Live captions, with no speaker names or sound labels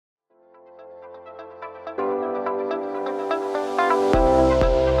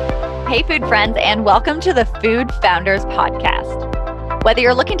Hey, food friends, and welcome to the Food Founders Podcast. Whether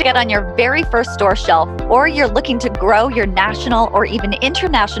you're looking to get on your very first store shelf or you're looking to grow your national or even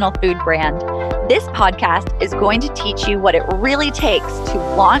international food brand, this podcast is going to teach you what it really takes to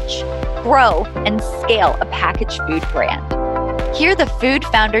launch, grow, and scale a packaged food brand. Hear the food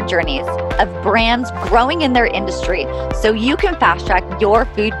founder journeys of brands growing in their industry so you can fast track your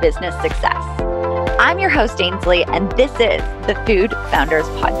food business success. I'm your host, Ainsley, and this is the Food Founders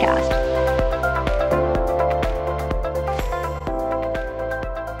Podcast.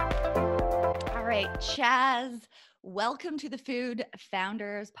 All right, Chaz, welcome to the Food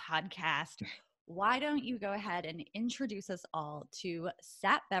Founders Podcast. Why don't you go ahead and introduce us all to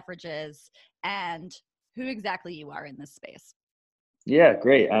SAP Beverages and who exactly you are in this space? Yeah,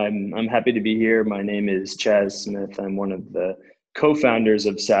 great. I'm happy to be here. My name is Chaz Smith. I'm one of the co-founders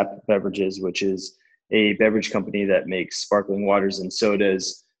of SAP Beverages, which is a beverage company that makes sparkling waters and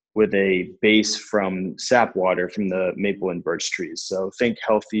sodas with a base from sap water from the maple and birch trees. So think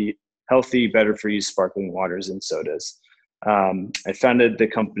healthy, better for you sparkling waters and sodas. I founded the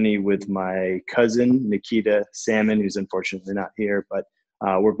company with my cousin, Nikita Salmon, who's unfortunately not here, but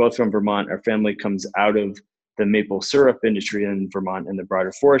we're both from Vermont. Our family comes out of the maple syrup industry in Vermont and the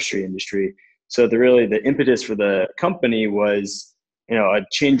broader forestry industry. So the impetus for the company was, a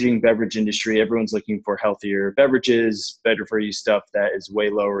changing beverage industry. Everyone's looking for healthier beverages, better for you stuff that is way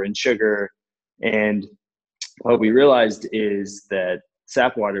lower in sugar. And what we realized is that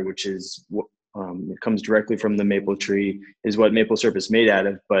sap water, which is it comes directly from the maple tree, is what maple syrup is made out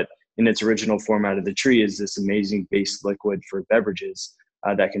of. But in its original form out of the tree is this amazing base liquid for beverages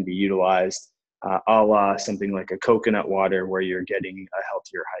that can be utilized a la something like a coconut water where you're getting a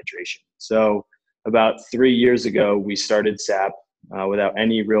healthier hydration. So about 3 years ago, we started SAP without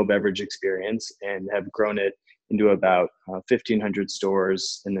any real beverage experience and have grown it into about 1,500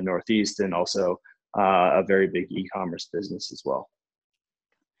 stores in the Northeast and also a very big e-commerce business as well.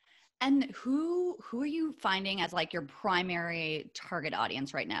 And who are you finding as like your primary target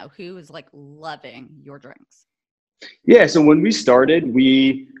audience right now? Who is like loving your drinks? Yeah, so when we started,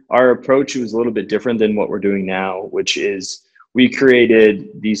 our approach was a little bit different than what we're doing now, which is we created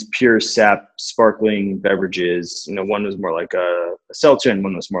these pure sap sparkling beverages. One was more like a seltzer and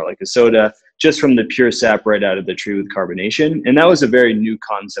one was more like a soda, just from the pure sap right out of the tree with carbonation. And that was a very new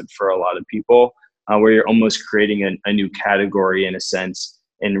concept for a lot of people, where you're almost creating a new category in a sense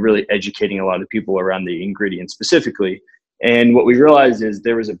and really educating a lot of people around the ingredients specifically. And what we realized is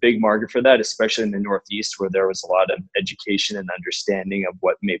there was a big market for that, especially in the Northeast, where there was a lot of education and understanding of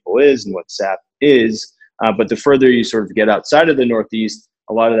what maple is and what sap is. But the further you sort of get outside of the Northeast,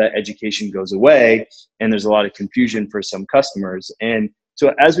 a lot of that education goes away, and there's a lot of confusion for some customers. And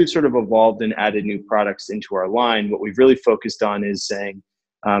so as we've sort of evolved and added new products into our line, what we've really focused on is saying,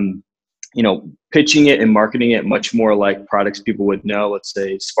 pitching it and marketing it much more like products people would know, let's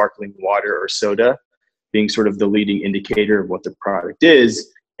say sparkling water or soda, being sort of the leading indicator of what the product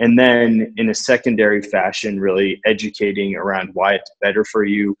is. And then in a secondary fashion, really educating around why it's better for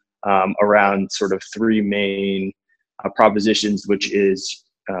you, around sort of three main propositions, which is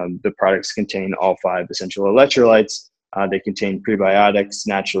the products contain all 5 essential electrolytes. They contain prebiotics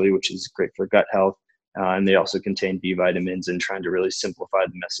naturally, which is great for gut health. And they also contain B vitamins, and trying to really simplify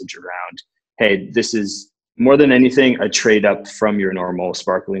the message around, hey, this is more than anything a trade up from your normal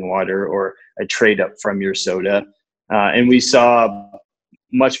sparkling water or a trade up from your soda. And we saw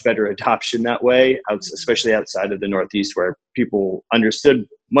much better adoption that way, especially outside of the Northeast, where people understood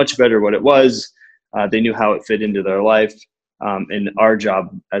much better what it was. They knew how it fit into their life. And our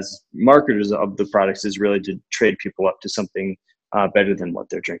job as marketers of the products is really to trade people up to something better than what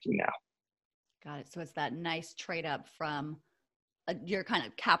they're drinking now. Got it. So it's that nice trade up from you're kind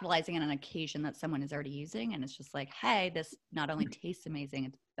of capitalizing on an occasion that someone is already using. And it's just like, hey, this not only tastes amazing,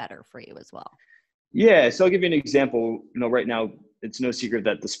 it's better for you as well. Yeah. So I'll give you an example. Right now, it's no secret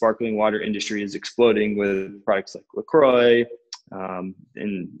that the sparkling water industry is exploding with products like LaCroix,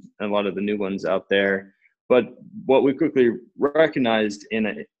 and a lot of the new ones out there. But what we quickly recognized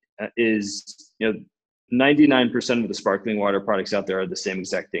is 99% of the sparkling water products out there are the same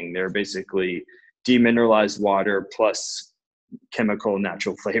exact thing. They're basically demineralized water plus chemical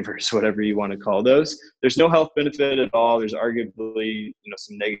natural flavors, whatever you want to call those. There's no health benefit at all. There's arguably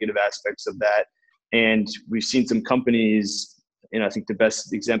some negative aspects of that. And we've seen some companies, I think the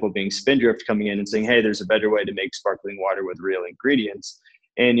best example being Spindrift, coming in and saying, hey, there's a better way to make sparkling water with real ingredients.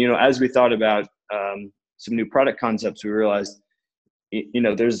 And, as we thought about some new product concepts, we realized,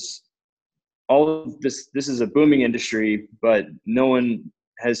 there's all of this is a booming industry, but no one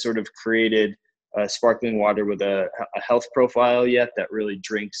has sort of created a sparkling water with a health profile yet that really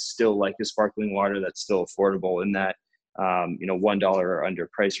drinks still like a sparkling water that's still affordable in that, $1 or under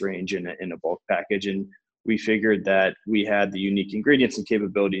price range in a bulk package. And we figured that we had the unique ingredients and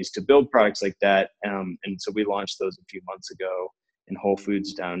capabilities to build products like that. And so we launched those a few months ago in Whole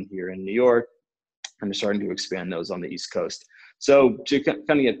Foods down here in New York, and we're starting to expand those on the East Coast. So to kind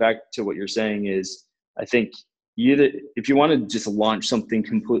of get back to what you're saying is, I think if you want to just launch something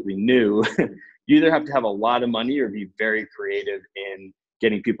completely new, you either have to have a lot of money or be very creative in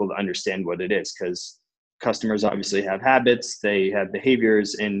getting people to understand what it is, because customers obviously have habits, they have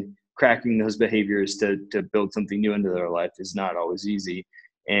behaviors, and cracking those behaviors to build something new into their life is not always easy.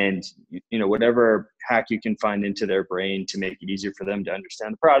 And whatever hack you can find into their brain to make it easier for them to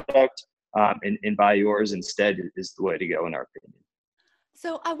understand the product and buy yours instead is the way to go, in our opinion.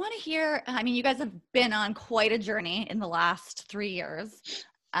 So I want to hear, I mean, you guys have been on quite a journey in the last 3 years.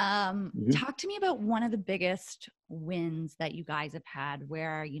 Talk to me about one of the biggest wins that you guys have had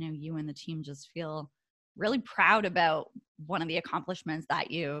where, you and the team just feel really proud about one of the accomplishments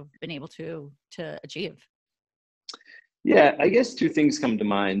that you've been able to achieve. Yeah, I guess two things come to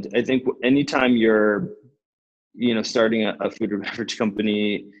mind. I think anytime you're, starting a food or beverage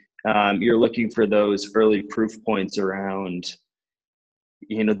company, you're looking for those early proof points around,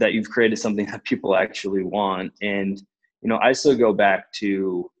 that you've created something that people actually want. And, I still go back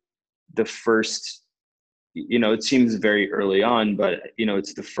to the first, it seems very early on, but,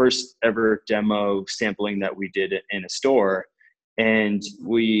 it's the first ever demo sampling that we did in a store. And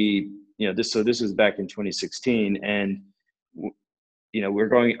we, this was back in 2016. And,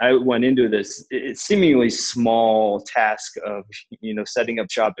 I went into this seemingly small task of, setting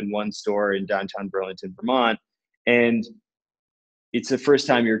up shop in one store in downtown Burlington, Vermont. And it's the first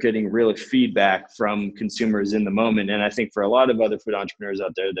time you're getting real feedback from consumers in the moment. And I think for a lot of other food entrepreneurs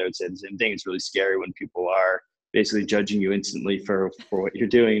out there, they would say the same thing. It's really scary when people are basically judging you instantly for what you're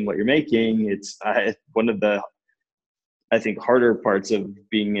doing, what you're making. It's one of the, I think, harder parts of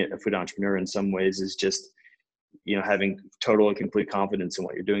being a food entrepreneur in some ways is just, having total and complete confidence in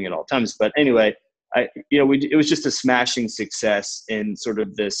what you're doing at all times. But anyway, it was just a smashing success in sort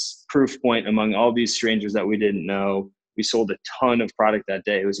of this proof point among all these strangers that we didn't know. We sold a ton of product that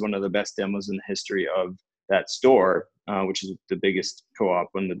day. It was one of the best demos in the history of that store, which is the biggest co-op,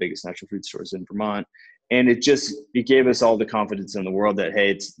 one of the biggest natural food stores in Vermont. And it gave us all the confidence in the world that,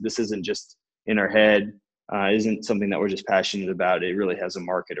 hey, this isn't just in our head, isn't something that we're just passionate about. It really has a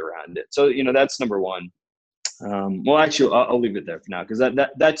market around it. So, that's number one. Well, actually, I'll leave it there for now, because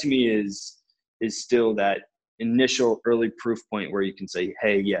that to me is still that initial early proof point where you can say,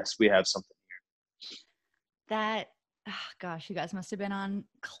 hey, yes, we have something here. That, gosh, you guys must have been on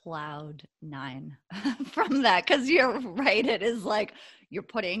cloud 9 from that, because you're right. It is like you're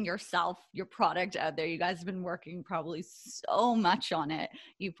putting your product out there. You guys have been working probably so much on it.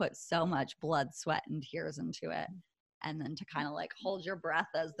 You put so much blood, sweat, and tears into it. And then to kind of like hold your breath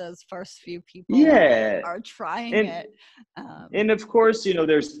as those first few people are trying it. And of course,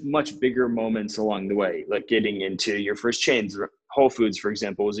 there's much bigger moments along the way, like getting into your first chains. Whole Foods, for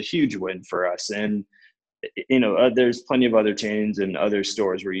example, was a huge win for us. And, there's plenty of other chains and other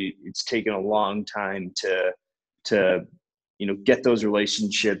stores where it's taken a long time to get those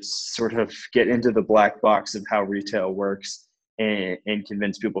relationships, sort of get into the black box of how retail works. And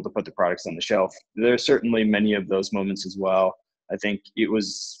convince people to put the products on the shelf. There are certainly many of those moments as well. I think it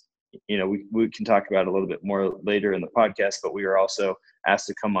was, we can talk about it a little bit more later in the podcast, but we were also asked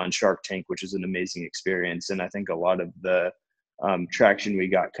to come on Shark Tank, which is an amazing experience. And I think a lot of the traction we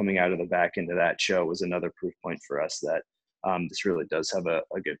got coming out of the back end of that show was another proof point for us that this really does have a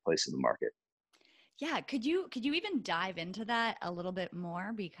good place in the market. Yeah. Could you even dive into that a little bit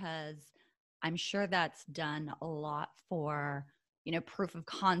more? Because I'm sure that's done a lot for, proof of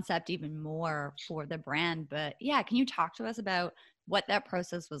concept, even more for the brand. But yeah, can you talk to us about what that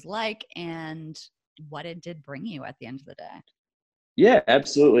process was like and what it did bring you at the end of the day? Yeah,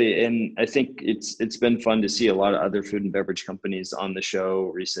 absolutely. And I think it's been fun to see a lot of other food and beverage companies on the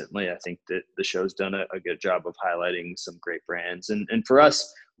show recently. I think that the show's done a good job of highlighting some great brands. And for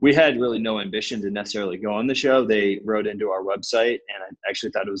us, we had really no ambition to necessarily go on the show. They wrote into our website, and I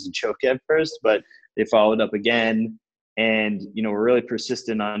actually thought it was a joke at first, but they followed up again. And, were really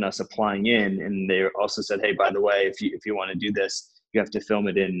persistent on us applying in. And they also said, hey, by the way, if you want to do this, you have to film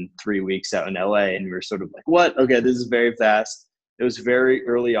it in 3 weeks out in LA. And we were sort of like, what? Okay, this is very fast. It was very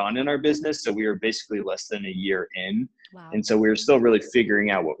early on in our business. So we were basically less than a year in. Wow. And so we were still really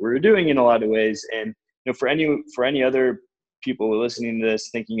figuring out what we were doing in a lot of ways. And, for any other people listening to this,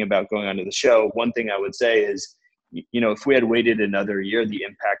 thinking about going onto the show, one thing I would say is, if we had waited another year, the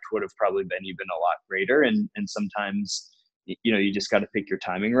impact would have probably been even a lot greater. And sometimes, you just got to pick your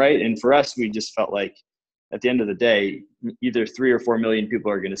timing right. And for us, we just felt like at the end of the day, either 3 or 4 million people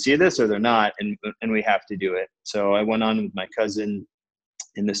are going to see this or they're not. And we have to do it. So I went on with my cousin,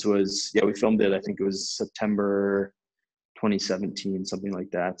 and this was, we filmed it. I think it was September 2017, something like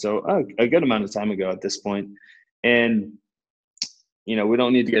that. So a good amount of time ago at this point. And we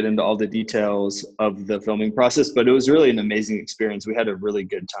don't need to get into all the details of the filming process, but it was really an amazing experience. We had a really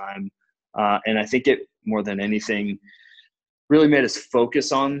good time. And I think it, more than anything, really made us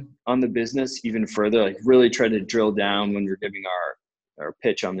focus on the business even further, like really try to drill down when we're giving our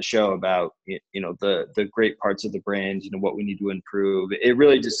pitch on the show about, the great parts of the brand, what we need to improve. It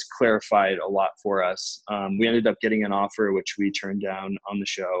really just clarified a lot for us. We ended up getting an offer, which we turned down on the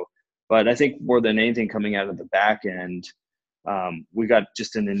show. But I think more than anything, coming out of the back end, we got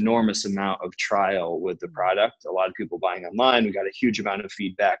just an enormous amount of trial with the product. A lot of people buying online. We got a huge amount of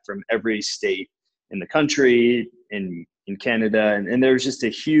feedback from every state in the country, in Canada. And there was just a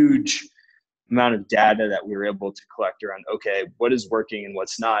huge amount of data that we were able to collect around, okay, what is working and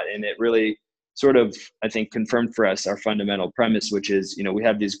what's not. And it really sort of, I think, confirmed for us our fundamental premise, which is, we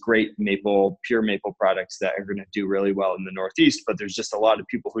have these great pure maple products that are going to do really well in the Northeast, but there's just a lot of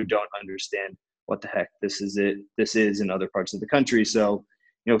people who don't understand what the heck this is in other parts of the country. So,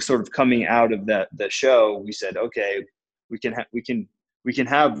 sort of coming out of the show, we said, okay, we can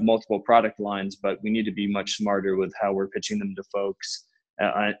have multiple product lines, but we need to be much smarter with how we're pitching them to folks,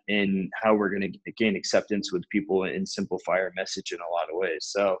 and how we're going to gain acceptance with people and simplify our message in a lot of ways.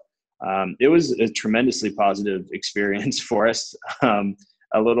 So it was a tremendously positive experience for us.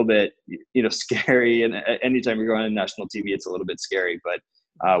 A little bit, scary, and anytime you're going on national TV, it's a little bit scary, but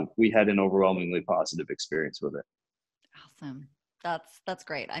we had an overwhelmingly positive experience with it. Awesome. That's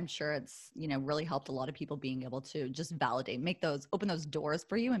great. I'm sure it's, really helped a lot of people being able to just validate, open those doors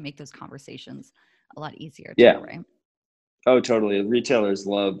for you and make those conversations a lot easier too, right? Oh, totally. Retailers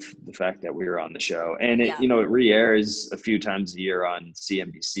love the fact that we were on the show, and it re-airs a few times a year on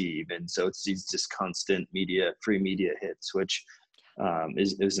CNBC even. So it's these just constant free media hits, which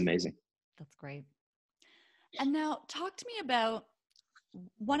is amazing. That's great. And now talk to me about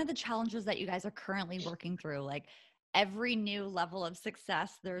one of the challenges that you guys are currently working through. Like every new level of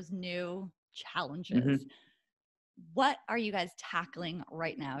success, there's new challenges. Mm-hmm. What are you guys tackling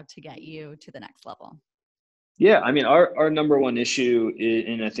right now to get you to the next level? Yeah, I mean, our number one issue is,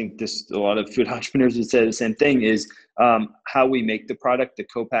 and I think a lot of food entrepreneurs would say the same thing, is how we make the product, the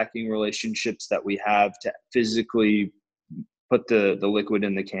co-packing relationships that we have to physically put the liquid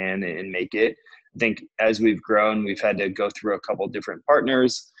in the can and make it. I think as we've grown, we've had to go through a couple different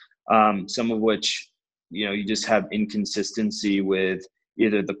partners, some of which, you just have inconsistency with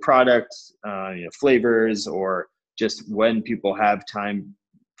either the product, flavors, or just when people have time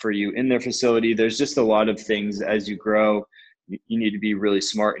for you in their facility. There's just a lot of things as you grow. You need to be really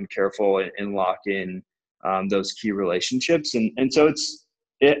smart and careful and lock in those key relationships. And so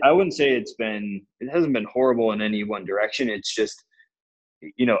I wouldn't say it hasn't been horrible in any one direction. It's just,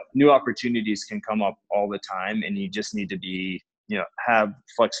 new opportunities can come up all the time, and you just need to be, have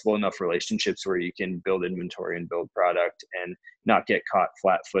flexible enough relationships where you can build inventory and build product and not get caught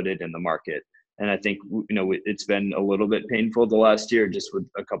flat-footed in the market. And I think, it's been a little bit painful the last year, just with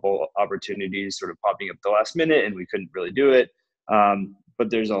a couple opportunities sort of popping up the last minute and we couldn't really do it. But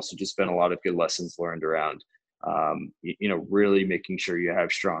there's also just been a lot of good lessons learned around, really making sure you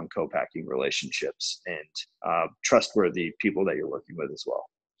have strong co-packing relationships and trustworthy people that you're working with as well.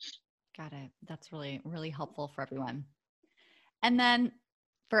 Got it. That's really, really helpful for everyone. And then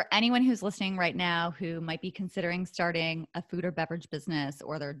for anyone who's listening right now who might be considering starting a food or beverage business,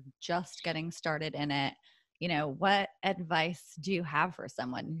 or they're just getting started in it, what advice do you have for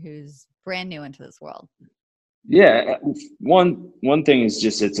someone who's brand new into this world? Yeah, one thing is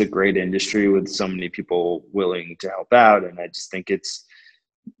just, it's a great industry with so many people willing to help out. And I just think it's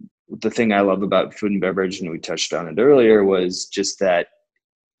the thing I love about food and beverage, and we touched on it earlier, was just that,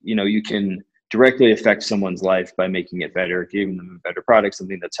 you can directly affect someone's life by making it better, giving them a better product,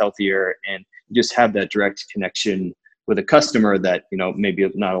 something that's healthier, and you just have that direct connection with a customer that, maybe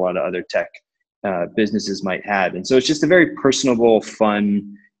not a lot of other tech businesses might have. And so it's just a very personable,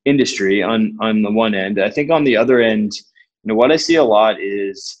 fun industry on the one end. I think on the other end, what I see a lot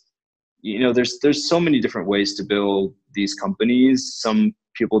is, there's so many different ways to build these companies. Some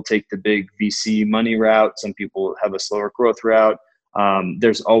people take the big VC money route. Some people have a slower growth route.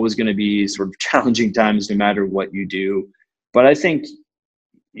 There's always going to be sort of challenging times no matter what you do. But I think,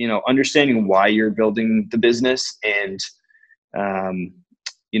 understanding why you're building the business and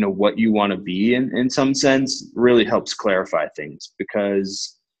what you want to be in some sense really helps clarify things.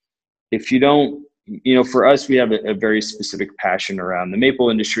 Because if you don't, for us, we have a very specific passion around the maple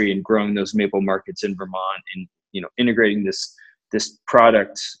industry and growing those maple markets in Vermont, and integrating this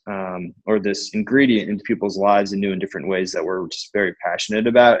product or this ingredient into people's lives in new and different ways that we're just very passionate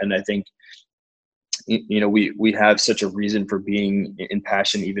about. And I think we have such a reason for being in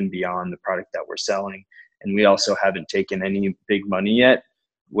passion even beyond the product that we're selling. And we also haven't taken any big money yet,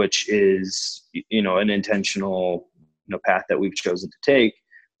 which is an intentional path that we've chosen to take.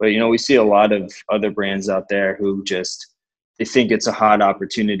 But we see a lot of other brands out there who they think it's a hot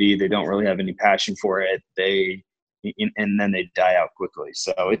opportunity. They don't really have any passion for it. And then they die out quickly.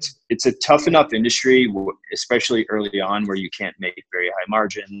 So it's a tough enough industry, especially early on, where you can't make very high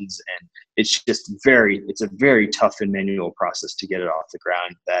margins, and it's a very tough and manual process to get it off the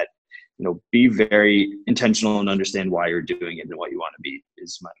ground. That be very intentional and understand why you're doing it and what you want to be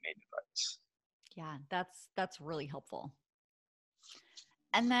is my main advice. Yeah, that's really helpful.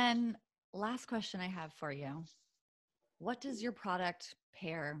 And then last question I have for you. What does your product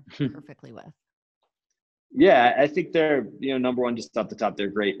pair perfectly with? Yeah, I think they're, number one, just off the top, they're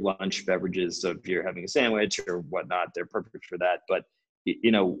great lunch beverages. So if you're having a sandwich or whatnot, they're perfect for that. But,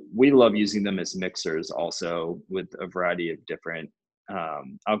 we love using them as mixers also with a variety of different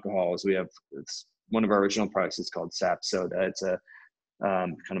alcohols. It's one of our original products is called Sap Soda. It's a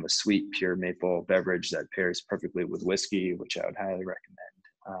kind of a sweet, pure maple beverage that pairs perfectly with whiskey, which I would highly recommend.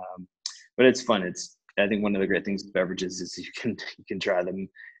 But it's fun. I think one of the great things with beverages is you can try them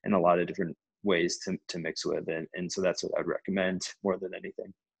in a lot of different ways to mix with. And so that's what I'd recommend more than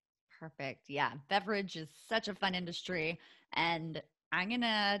anything. Perfect. Yeah. Beverage is such a fun industry, and I'm going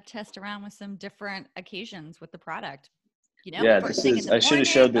to test around with some different occasions with the product. Yeah, I should have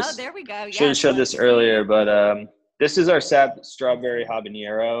showed this. Oh, there we go. Should have showed this earlier, but this is our Sap Strawberry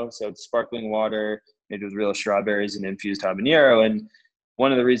Habanero. So it's sparkling water made with real strawberries and infused habanero. And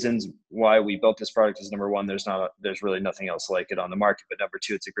one of the reasons why we built this product is, number one, there's really nothing else like it on the market. But number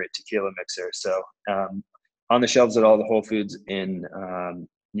two, it's a great tequila mixer. So on the shelves at all the Whole Foods in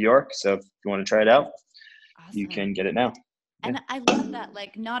New York. So if you want to try it out, awesome, you can get it now. And I love that.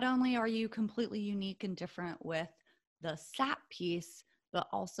 Like, not only are you completely unique and different with the sap piece, but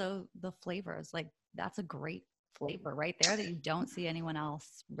also the flavors. Like, that's a great flavor right there that you don't see anyone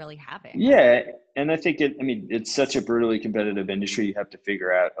else really having. Yeah. And I think it's such a brutally competitive industry. You have to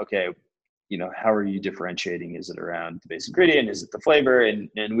figure out, okay, how are you differentiating? Is it around the base ingredient? Is it the flavor?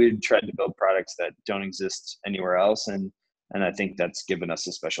 And we've tried to build products that don't exist anywhere else. And I think that's given us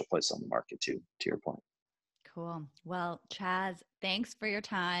a special place on the market too, to your point. Cool. Well, Chaz, thanks for your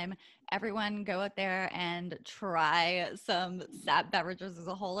time. Everyone go out there and try some Sap beverages. There's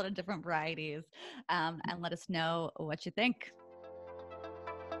a whole lot of different varieties, and let us know what you think.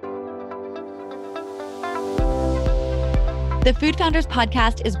 The Food Founders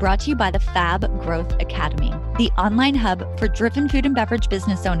Podcast is brought to you by the Fab Growth Academy, the online hub for driven food and beverage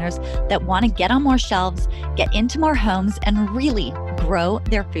business owners that want to get on more shelves, get into more homes, and really grow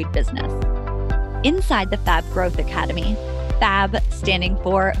their food business. Inside the Fab Growth Academy, Fab standing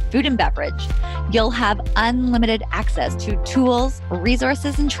for food and beverage, you'll have unlimited access to tools,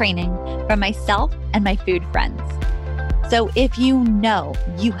 resources, and training from myself and my food friends. So if you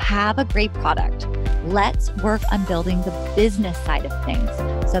have a great product, let's work on building the business side of things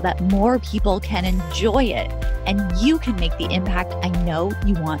so that more people can enjoy it and you can make the impact I know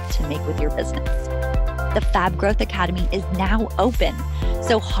you want to make with your business. The Fab Growth Academy is now open.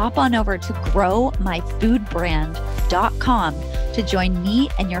 So hop on over to growmyfoodbrand.com to join me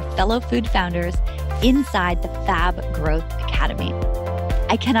and your fellow food founders inside the Fab Growth Academy.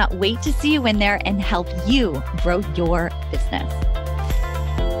 I cannot wait to see you in there and help you grow your business.